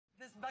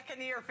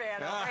Buccaneer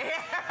fan over here.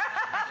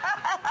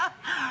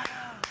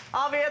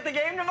 I'll be at the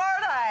game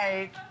tomorrow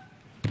night.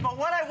 But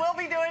what I will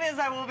be doing is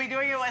I will be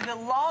doing it with the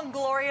long,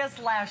 glorious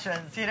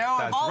lashes. You know,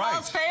 if all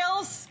else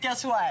fails,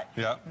 guess what?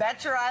 Yeah.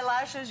 Bet your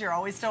eyelashes, you're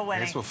always still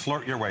winning. This will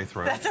flirt your way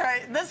through. That's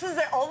right. This is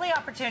the only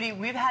opportunity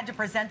we've had to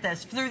present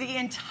this through the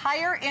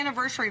entire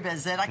anniversary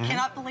visit. I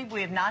cannot believe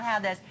we have not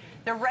had this.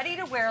 The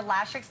ready-to-wear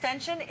lash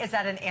extension is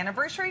at an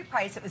anniversary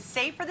price. It was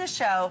saved for the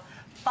show,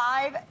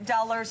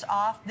 $5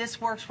 off. This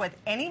works with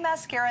any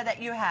mascara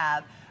that you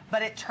have,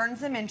 but it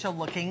turns them into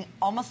looking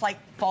almost like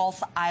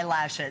false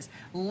eyelashes.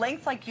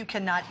 Length like you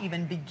cannot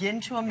even begin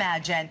to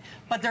imagine,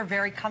 but they're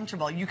very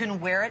comfortable. You can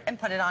wear it and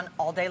put it on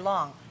all day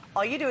long.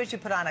 All you do is you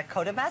put on a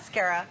coat of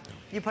mascara,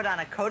 you put on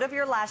a coat of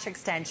your lash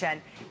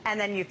extension, and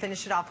then you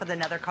finish it off with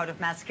another coat of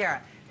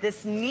mascara.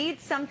 This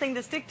needs something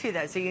to stick to,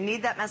 though, so you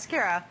need that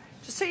mascara.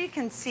 Just so you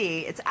can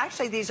see, it's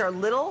actually, these are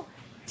little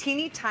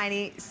teeny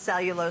tiny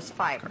cellulose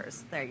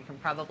fibers. There, you can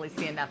probably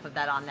see enough of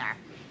that on there.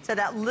 So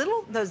that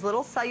those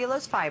little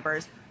cellulose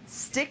fibers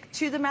stick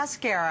to the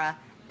mascara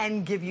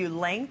and give you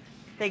length,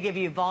 they give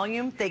you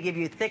volume, they give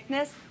you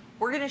thickness.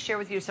 We're going to share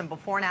with you some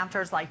before and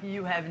afters like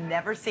you have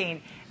never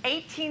seen.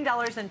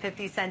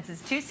 $18.50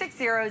 is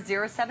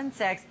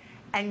 260076,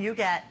 and you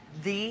get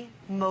the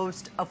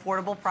most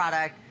affordable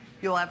product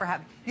you'll ever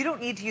have. You don't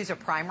need to use a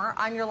primer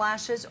on your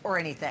lashes or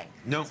anything.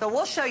 No. So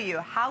we'll show you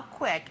how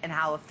quick and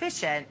how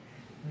efficient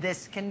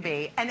this can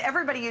be. And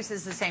everybody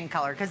uses the same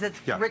color because it's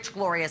rich,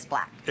 glorious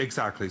black.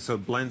 Exactly. So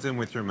it blends in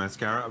with your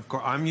mascara. Of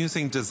course, I'm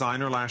using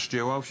Designer Lash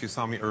Duo. If you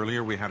saw me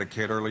earlier, we had a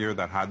kid earlier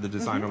that had the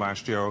Designer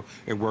Lash Duo.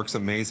 It works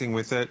amazing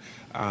with it.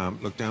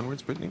 Look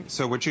downwards, Brittany.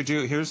 So what you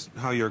do, here's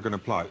how you're going to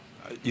apply.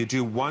 You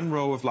do one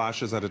row of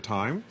lashes at a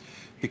time,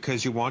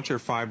 because you want your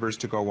fibers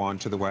to go on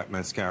to the wet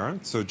mascara.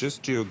 So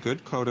just do a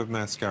good coat of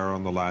mascara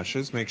on the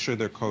lashes. Make sure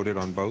they're coated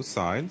on both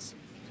sides,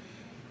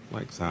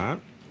 like that.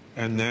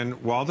 And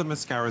then while the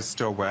mascara is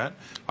still wet,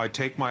 I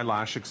take my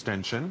lash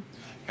extension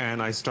and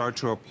I start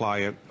to apply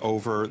it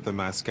over the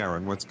mascara.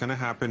 And what's going to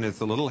happen is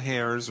the little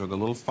hairs or the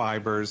little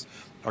fibers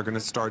are going to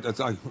start,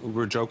 we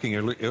were joking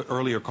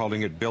earlier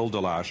calling it build a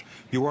lash.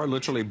 You are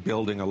literally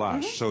building a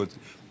lash. So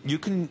you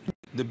can,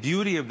 the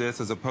beauty of this,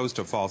 as opposed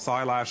to false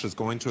eyelashes,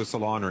 going to a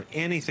salon or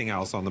anything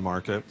else on the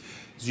market,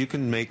 is you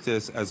can make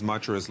this as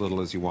much or as little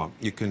as you want.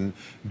 You can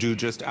do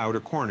just outer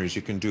corners.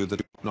 You can do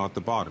the not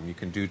the bottom. You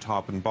can do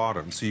top and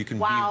bottom. So you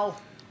can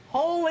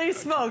Holy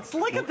smokes,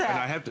 look at that. And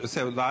I have to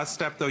say, last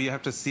step, though, you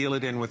have to seal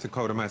it in with a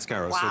coat of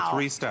mascara. So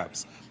 3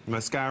 steps.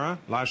 Mascara,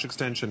 lash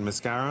extension,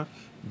 mascara.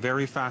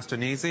 Very fast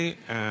and easy.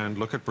 And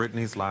look at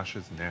Brittany's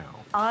lashes now.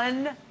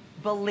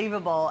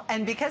 Unbelievable.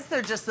 And because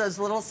they're just those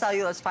little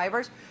cellulose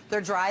fibers, they're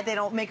dry. They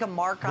don't make a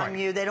mark on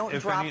you. They don't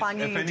drop on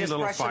you. You just brush it away. If any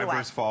little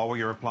fibers fall while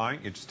you're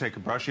applying, you just take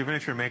a brush. Even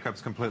if your makeup's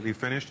completely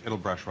finished, it'll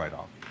brush right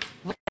off.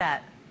 Look at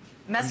that.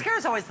 Mascara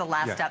is always the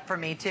last step for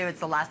me, too. It's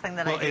the last thing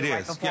that I do right before I walk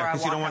out the door.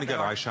 because you don't want to get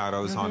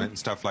eyeshadows on it and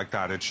stuff like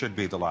that. It should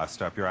be the last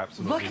step. You're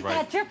absolutely right. Look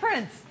at that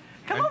difference.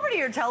 Come over to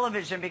your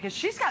television because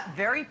she's got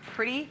very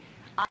pretty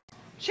eyes.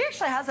 She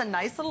actually has a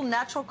nice little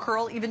natural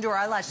curl even to her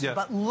eyelashes.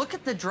 But look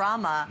at the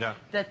drama,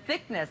 the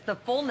thickness, the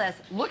fullness.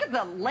 Look at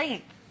the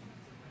length.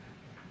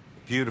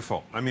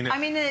 Beautiful. I mean,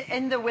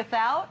 and the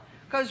without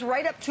goes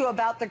right up to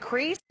about the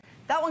crease.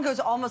 That one goes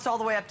almost all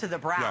the way up to the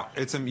brow.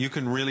 Yeah, you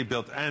can really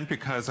build, and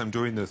because I'm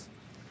doing this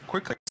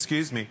quickly,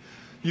 excuse me,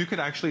 you could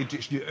actually,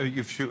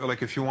 if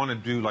you want to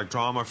do like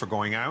drama for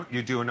going out,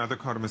 you do another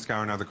coat of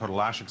mascara, another coat of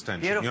lash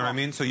extension. Beautiful. You know what I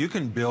mean? So you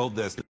can build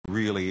this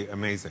really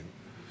amazing.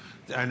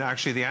 And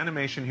actually, the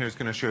animation here is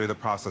going to show you the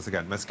process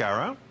again.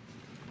 Mascara.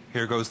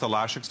 Here goes the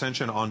lash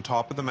extension on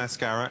top of the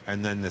mascara,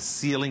 and then the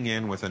sealing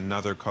in with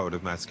another coat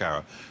of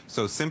mascara.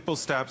 So simple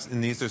steps,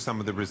 and these are some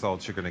of the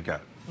results you're going to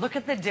get. Look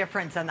at the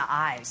difference in the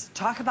eyes.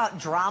 Talk about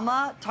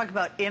drama, talk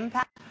about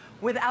impact.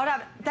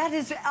 That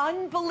is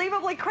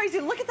unbelievably crazy.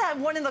 Look at that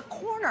one in the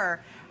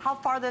corner, how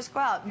far those go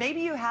out.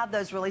 Maybe you have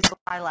those really small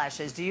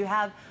eyelashes. Do you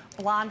have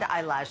blonde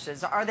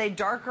eyelashes? Are they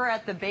darker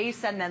at the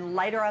base and then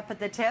lighter up at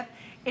the tip?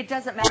 It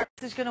doesn't matter.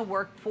 This is going to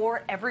work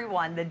for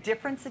everyone. The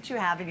difference that you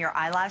have in your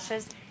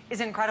eyelashes is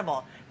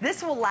incredible.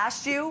 This will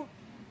last you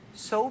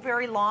so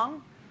very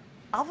long.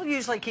 I'll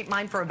usually keep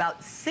mine for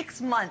about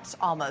 6 months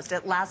almost.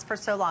 It lasts for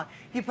so long.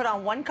 You put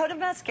on one coat of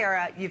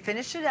mascara, you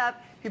finish it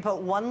up, you put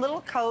one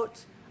little coat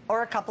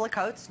or a couple of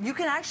coats. You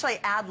can actually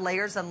add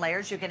layers and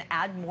layers. You can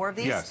add more of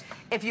these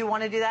if you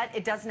want to do that.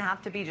 It doesn't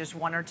have to be just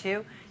 1 or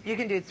 2. You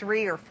can do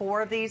 3 or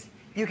 4 of these.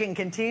 You can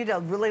continue to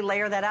really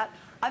layer that up.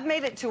 I've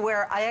made it to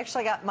where I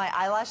actually got my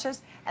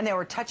eyelashes and they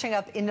were touching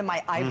up into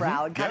my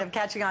eyebrow and kind of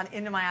catching on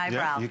into my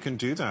eyebrow. Yeah, you can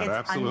do that, it's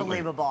absolutely.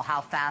 Unbelievable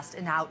how fast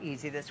and how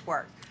easy this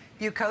works.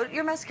 You coat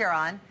your mascara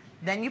on,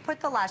 then you put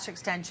the lash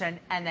extension,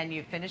 and then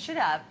you finish it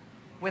up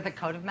with a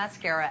coat of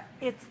mascara.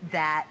 It's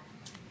that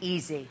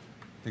easy.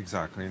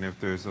 Exactly, and if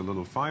there's a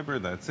little fiber,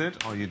 that's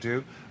it, all you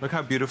do. Look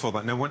how beautiful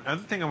that. Now, one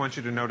other thing I want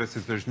you to notice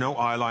is there's no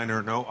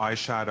eyeliner, no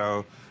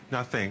eyeshadow,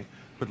 nothing.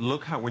 But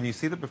look how, when you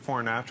see the before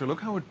and after, look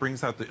how it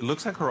brings out, it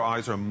looks like her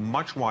eyes are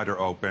much wider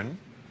open.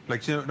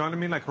 Like, you know what I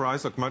mean? Like, her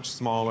eyes look much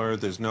smaller.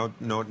 There's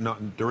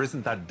there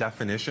isn't that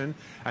definition.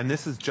 And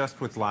this is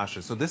just with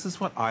lashes. So this is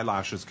what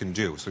eyelashes can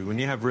do. So when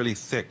you have really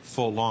thick,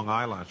 full, long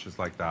eyelashes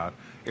like that,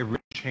 it really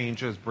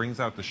changes, brings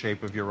out the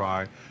shape of your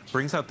eye,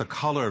 brings out the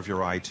color of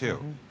your eye, too.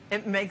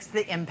 It makes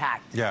the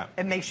impact. Yeah.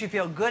 It makes you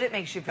feel good. It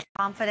makes you feel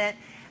confident.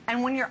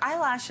 And when your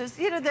eyelashes,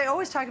 you know, they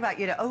always talk about,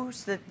 you know, oh,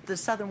 the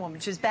Southern woman,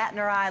 she's batting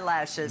her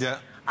eyelashes. Yeah.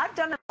 I've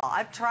done it all.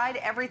 I've tried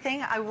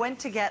everything. I went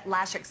to get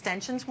lash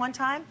extensions one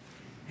time.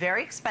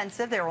 Very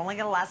expensive. They were only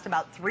going to last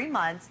about 3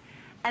 months.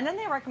 And then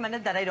they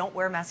recommended that I don't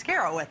wear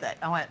mascara with it.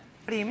 I went,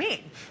 what do you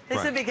mean? They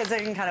said because they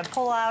can kind of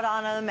pull out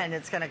on them and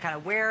it's going to kind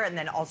of wear, and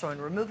then also in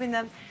removing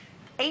them.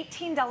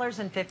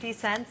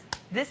 $18.50.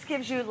 This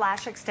gives you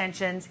lash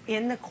extensions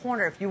in the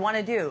corner. If you want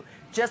to do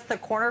just the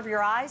corner of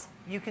your eyes,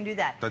 you can do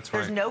that. That's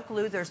right. There's no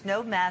glue. There's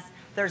no mess.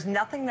 There's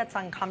nothing that's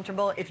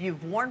uncomfortable. If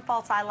you've worn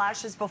false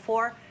eyelashes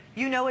before,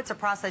 you know it's a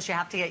process you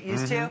have to get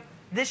used to.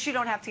 This you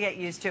don't have to get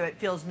used to. It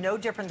feels no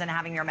different than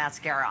having your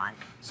mascara on.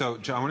 So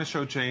I want to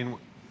show Jane,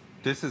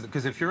 this is,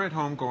 because if you're at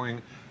home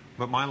going,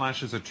 but my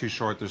lashes are too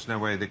short, there's no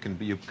way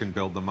you can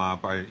build them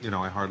up. I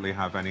hardly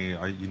have any.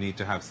 You need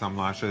to have some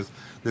lashes.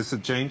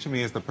 Jane, to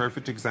me, is the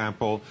perfect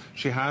example.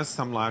 She has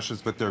some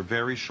lashes, but they're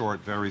very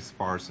short, very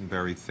sparse, and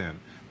very thin.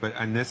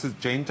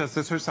 Jane does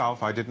this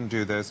herself. I didn't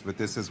do this, but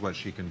this is what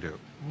she can do.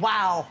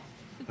 Wow.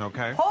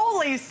 Okay.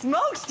 Holy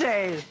smokes,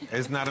 Dave.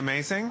 Isn't that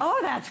amazing? Oh,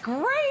 that's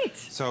great.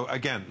 So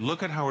again,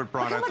 look at how it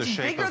brought out the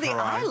shape of her eye. Look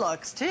how much bigger the eye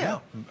looks, too. Yeah.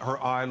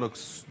 Her eye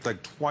looks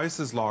like twice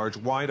as large,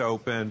 wide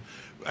open,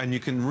 and you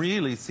can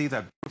really see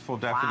that beautiful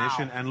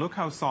definition. Wow. And look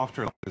how soft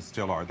her lashes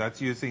still are.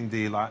 That's using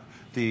the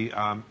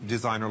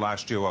Designer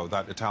Lash Duo,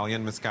 that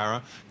Italian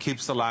mascara.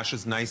 Keeps the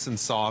lashes nice and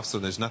soft, so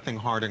there's nothing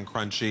hard and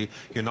crunchy.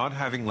 You're not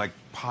having like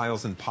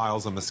piles and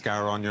piles of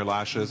mascara on your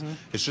lashes.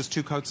 It's just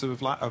 2 coats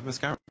of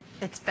mascara.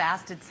 It's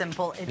fast, it's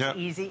simple, it's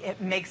easy.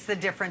 It makes the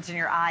difference in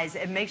your eyes.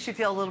 It makes you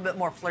feel a little bit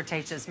more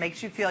flirtatious,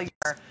 makes you feel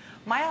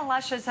my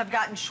eyelashes have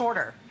gotten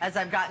shorter as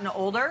I've gotten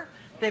older.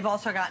 They've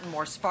also gotten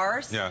more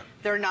sparse. Yeah.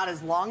 They're not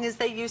as long as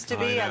they used to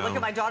be. I look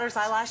at my daughter's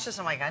eyelashes,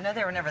 I'm like, I know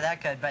they were never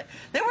that good, but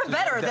they were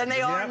better than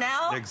they are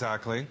now.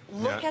 Exactly.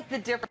 Look at the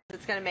difference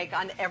it's going to make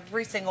on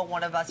every single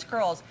one of us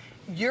girls.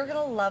 You're going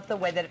to love the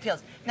way that it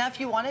feels. Now, if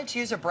you wanted to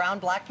use a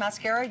brown-black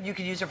mascara, you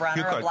could use a brown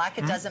or a black.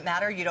 It doesn't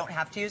matter. You don't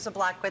have to use a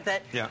black with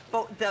it. Yeah.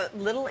 But the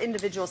little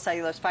individual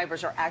cellulose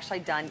fibers are actually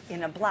done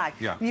in a black.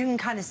 Yeah. You can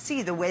kind of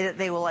see the way that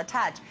they will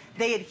attach.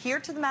 They adhere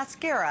to the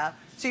mascara,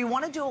 so you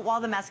want to do it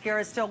while the mascara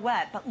is still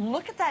wet. But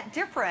look at that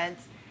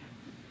difference.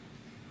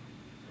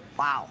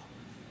 Wow.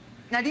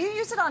 Now, do you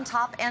use it on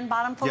top and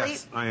bottom, Philippe?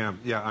 Yes, I am.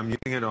 Yeah, I'm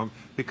using it on,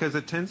 because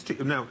it tends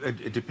to, now,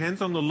 it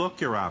depends on the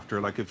look you're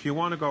after. Like, if you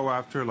want to go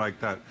after,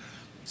 like, that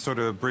sort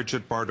of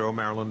Bridget Bardot,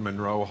 Marilyn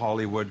Monroe,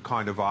 Hollywood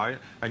kind of eye,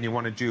 and you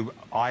want to do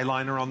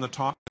eyeliner on the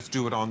top, let's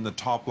do it on the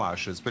top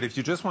lashes. But if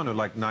you just want to,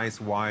 like, nice,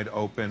 wide,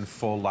 open,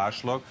 full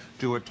lash look,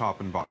 do it top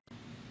and bottom.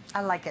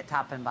 I like it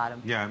top and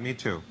bottom. Yeah, me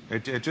too.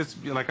 It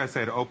just, like I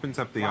said, opens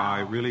up the eye,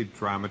 really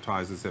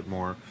dramatizes it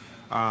more.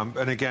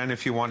 And again,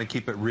 if you want to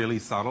keep it really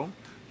subtle,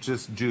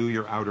 just do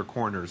your outer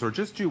corners, or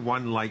just do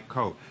one light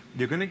coat.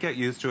 You're going to get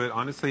used to it.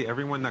 Honestly,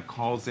 everyone that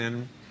calls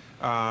in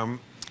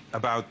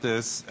about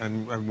this,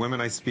 and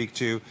women I speak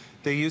to,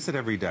 they use it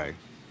every day.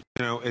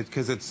 You know,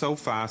 because it's so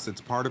fast.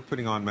 It's part of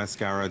putting on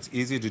mascara. It's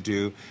easy to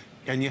do.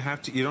 And you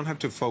don't have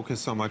to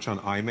focus so much on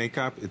eye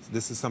makeup.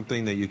 This is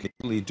something that you can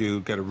really do,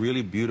 get a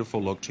really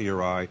beautiful look to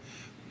your eye,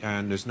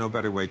 and there's no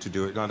better way to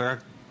do it. Now,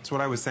 that's what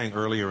I was saying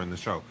earlier in the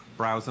show.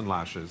 Brows and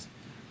lashes.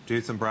 Do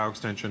some brow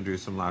extension, do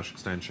some lash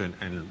extension,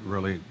 and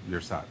really,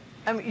 you're set.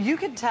 I mean, you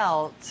can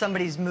tell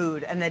somebody's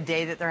mood and the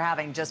day that they're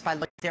having just by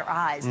looking at their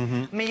eyes.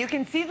 I mean, you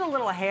can see the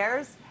little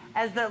hairs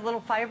as the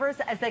little fibers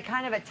as they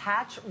kind of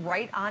attach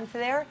right onto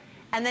there.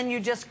 And then you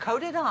just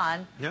coat it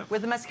on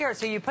with the mascara.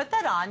 So you put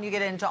that on, you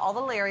get into all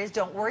the areas.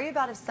 Don't worry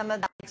about if some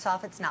of that takes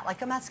off. It's not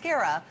like a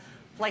mascara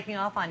flaking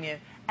off on you.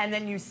 And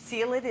then you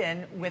seal it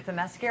in with the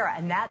mascara.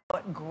 And that's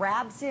what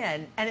grabs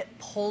in and it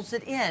pulls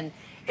it in.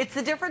 It's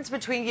the difference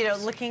between, you know,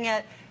 looking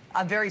at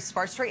a very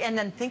sparse tree, and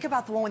then think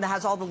about the one that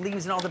has all the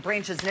leaves and all the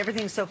branches and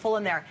everything's so full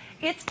in there.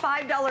 It's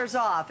 $5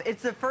 off.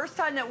 It's the first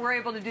time that we're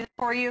able to do this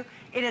for you.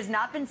 It has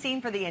not been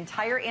seen for the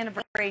entire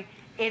anniversary.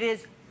 It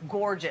is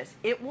gorgeous.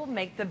 It will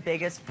make the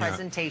biggest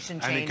presentation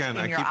change in your eyes.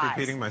 And again, I keep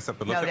repeating myself,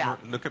 but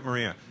look at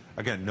Maria.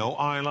 Again, no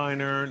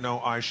eyeliner, no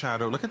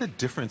eyeshadow. Look at the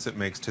difference it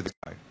makes to the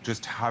eye.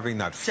 Just having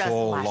that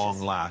full,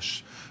 long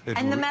lash.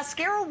 And the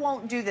mascara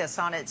won't do this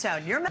on its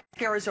own. Your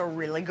mascaras are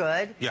really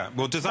good. Yeah,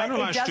 well, Designer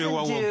Lash Duo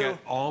will get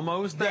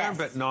almost there,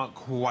 but not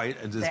quite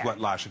as what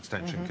Lash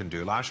Extension can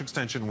do. Lash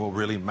Extension will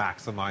really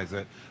maximize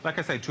it. Like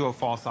I say, to a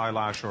false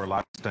eyelash or a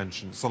lash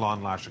extension,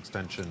 salon lash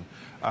extension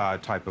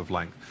type of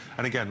length.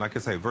 And again, like I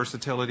say,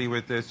 versatility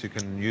with this. You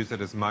can use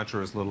it as much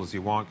or as little as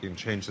you want. You can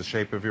change the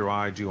shape of your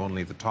eye, do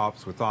only the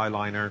tops with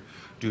eyeliner,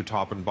 do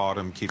top and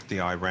bottom, keep the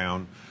eye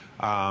round.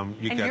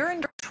 You're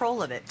in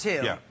control of it,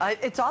 too. Yeah.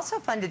 It's also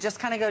fun to just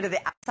kind of go to the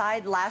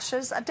outside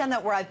lashes. I've done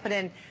that where I put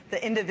in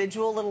the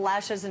individual little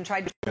lashes and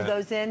tried to pull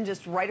those in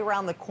just right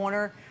around the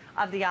corner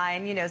of the eye,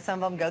 and you know,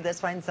 some of them go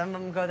this way and some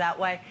of them go that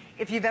way.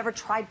 If you've ever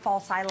tried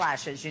false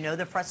eyelashes, you know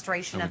the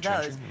frustration of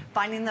those.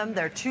 Finding them,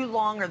 they're too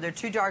long or they're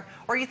too dark,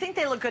 or you think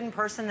they look good in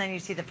person, then you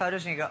see the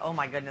photos and you go, oh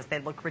my goodness, they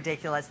look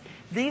ridiculous.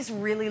 These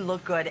really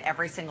look good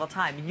every single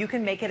time. You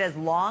can make it as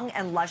long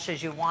and lush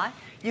as you want.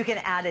 You can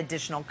add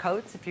additional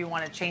coats if you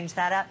want to change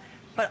that up.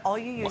 But all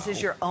you use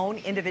is your own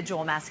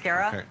individual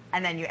mascara,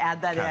 and then you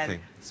add that Kathy, in.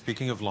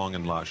 Speaking of long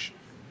and lush,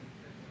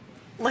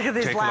 look at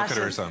these take lashes. a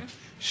look at Urza.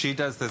 She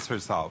does this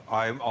herself.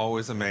 I'm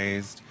always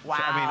amazed. Wow.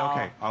 I mean,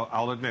 okay,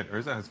 I'll admit,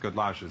 Urza has good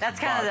lashes. That's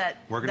kind of that.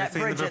 We're going to see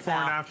the before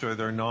and after.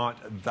 They're not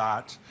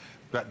that.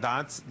 But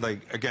that's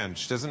like, again,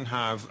 she doesn't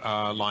have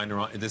liner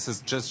on. This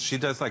is just, she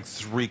does like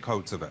 3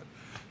 coats of it.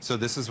 So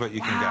this is what you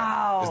can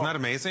get. Isn't that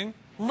amazing?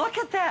 Look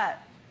at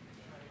that.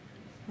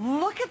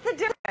 Look at the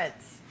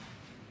difference.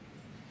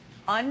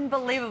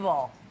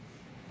 Unbelievable.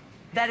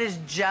 That is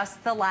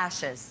just the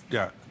lashes.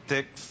 Yeah.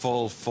 Thick,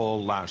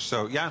 full lash.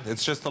 So yeah,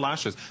 it's just the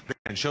lashes,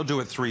 and she'll do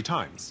it 3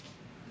 times.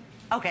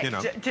 Okay, you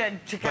know,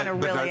 to kind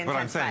of really intensify. But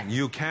I'm saying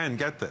you can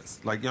get this.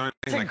 Like, you know what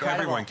I mean? Like,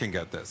 everyone can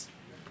get this.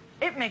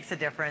 It makes a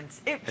difference.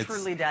 It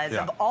truly does.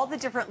 Yeah. Of all the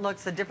different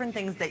looks, the different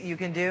things that you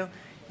can do,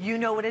 you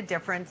know what a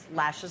difference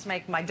lashes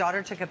make. My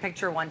daughter took a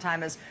picture one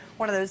time as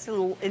one of those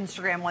little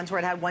Instagram ones where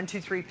it had 1,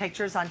 2, 3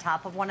 pictures on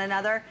top of one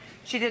another.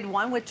 She did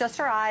one with just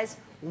her eyes,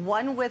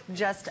 one with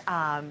just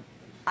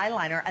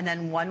eyeliner, and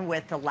then one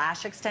with the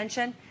lash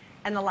extension.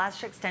 And the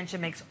lash extension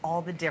makes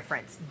all the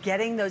difference.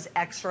 Getting those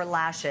extra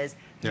lashes,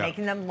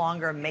 making them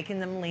longer,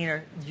 making them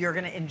leaner, you're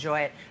going to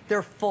enjoy it.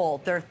 They're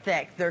full, they're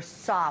thick, they're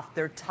soft,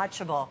 they're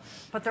touchable,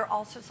 but they're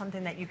also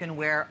something that you can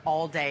wear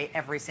all day,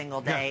 every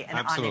single day,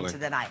 and on into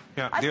the night.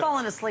 I've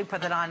fallen asleep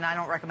with it on, and I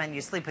don't recommend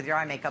you sleep with your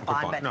eye makeup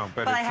on,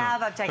 but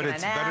I've taken a nap. But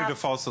it's better to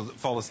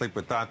fall asleep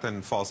with that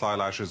than false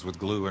eyelashes with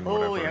glue and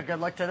whatever. Oh, yeah,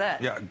 good luck to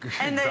that. Yeah,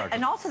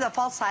 and also the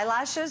false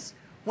eyelashes,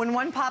 when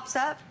one pops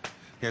up,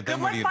 good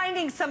luck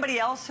finding somebody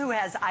else who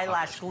has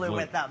eyelash glue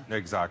with them.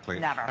 Exactly.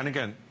 Never. And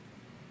again,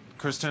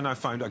 Kristen, I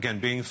find, again,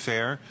 being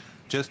fair,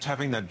 just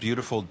having that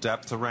beautiful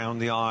depth around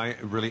the eye,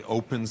 it really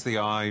opens the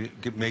eye,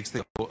 makes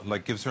the,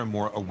 like, gives her a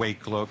more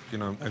awake look, you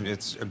know, and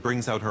it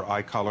brings out her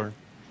eye color.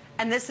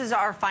 And this is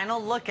our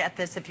final look at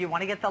this. If you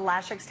want to get the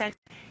lash extension,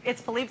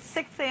 it's Philippe's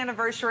 6th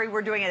anniversary.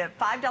 We're doing it at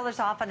 $5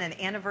 off on an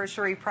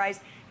anniversary price.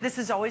 This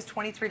is always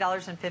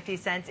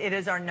 $23.50. It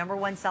is our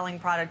 #1 selling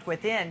product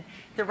within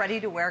the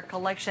ready-to-wear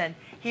collection.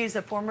 He is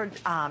a former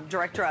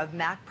director of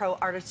Mac Pro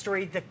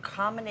Artistry. The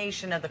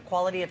combination of the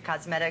quality of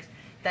cosmetics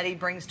that he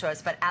brings to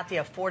us, but at the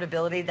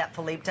affordability that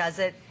Philippe does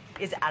it,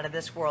 is out of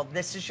this world.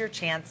 This is your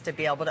chance to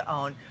be able to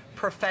own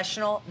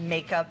professional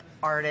makeup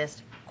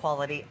artist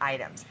quality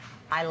items.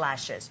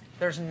 Eyelashes,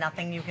 there's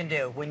nothing you can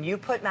do. When you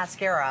put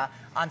mascara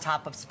on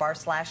top of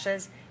sparse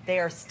lashes, they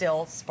are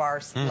still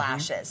sparse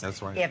lashes.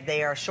 That's right. If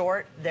they are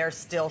short, they're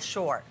still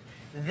short.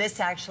 This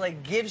actually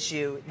gives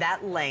you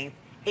that length.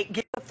 It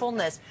gives the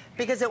fullness,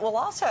 because it will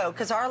also,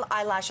 because our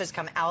eyelashes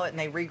come out and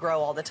they regrow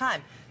all the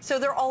time. So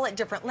they're all at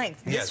different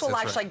lengths. This will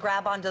actually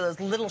grab onto those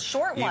little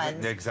short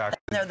ones. Exactly.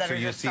 That are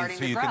just starting to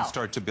grow. So you can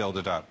start to build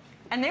it up.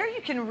 And there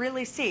you can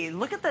really see,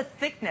 look at the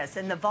thickness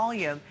and the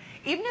volume.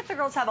 Even if the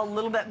girls have a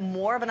little bit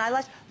more of an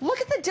eyelash, look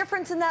at the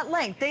difference in that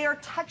length. They are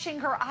touching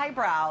her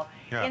eyebrow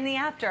in the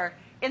after.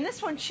 In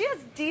this one, she has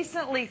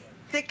decently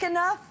thick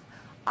enough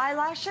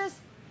eyelashes,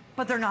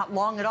 but they're not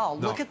long at all.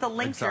 Look at the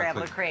length you're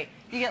able to create.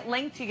 You get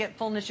length, you get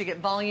fullness, you get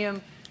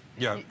volume.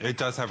 Yeah, it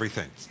does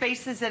everything.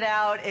 Spaces it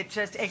out. It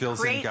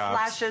creates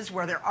lashes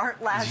where there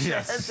aren't lashes.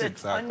 Yes,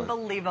 it's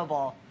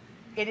unbelievable.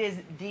 It is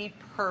the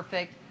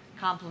perfect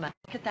complement.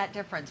 Look at that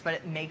difference, but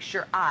it makes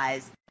your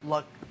eyes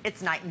look,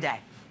 it's night and day.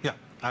 Yeah,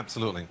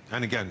 absolutely.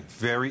 And again,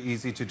 very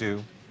easy to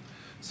do.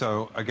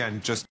 So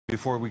again, just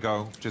before we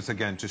go, just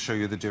again to show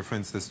you the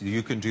difference,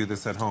 you can do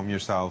this at home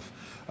yourself,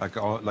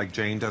 like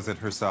Jane does it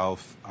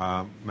herself.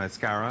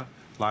 Mascara,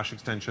 lash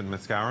extension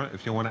mascara.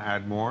 If you want to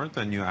add more,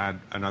 then you add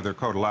another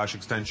coat of lash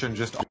extension.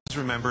 Just always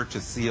remember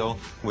to seal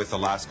with the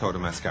last coat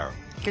of mascara.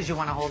 Because you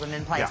want to hold them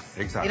in place. Yeah,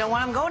 exactly. You don't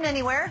want them going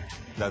anywhere.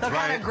 That's They'll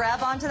right. kind of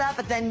grab onto that,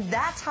 but then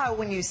that's how,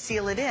 when you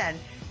seal it in,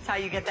 it's how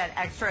you get that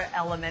extra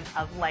element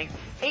of length.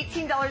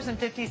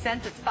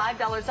 $18.50. It's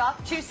 $5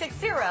 off.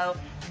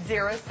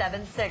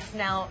 260-076.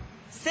 Now,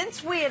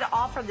 since we had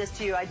offered this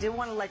to you, I do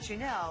want to let you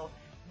know